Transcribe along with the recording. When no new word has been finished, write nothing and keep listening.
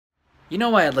You know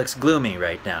why it looks gloomy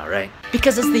right now, right?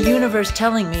 Because it's the universe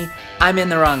telling me I'm in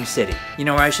the wrong city. You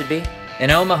know where I should be? In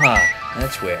Omaha.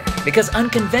 That's where. Because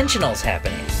Unconventional's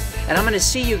happening. And I'm gonna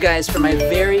see you guys for my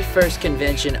very first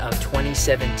convention of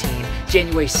 2017,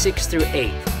 January 6th through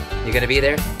 8th. You gonna be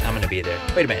there? I'm gonna be there.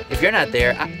 Wait a minute, if you're not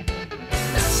there,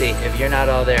 no, see, if you're not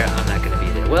all there, I'm not gonna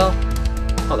be there. Well,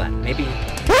 hold on, maybe,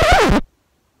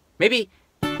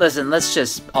 listen, let's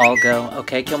just all go,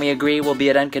 okay? Can we agree we'll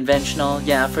be at Unconventional?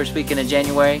 Yeah, first weekend of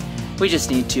January. We just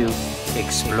need to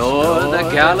explore the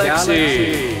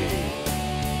galaxy.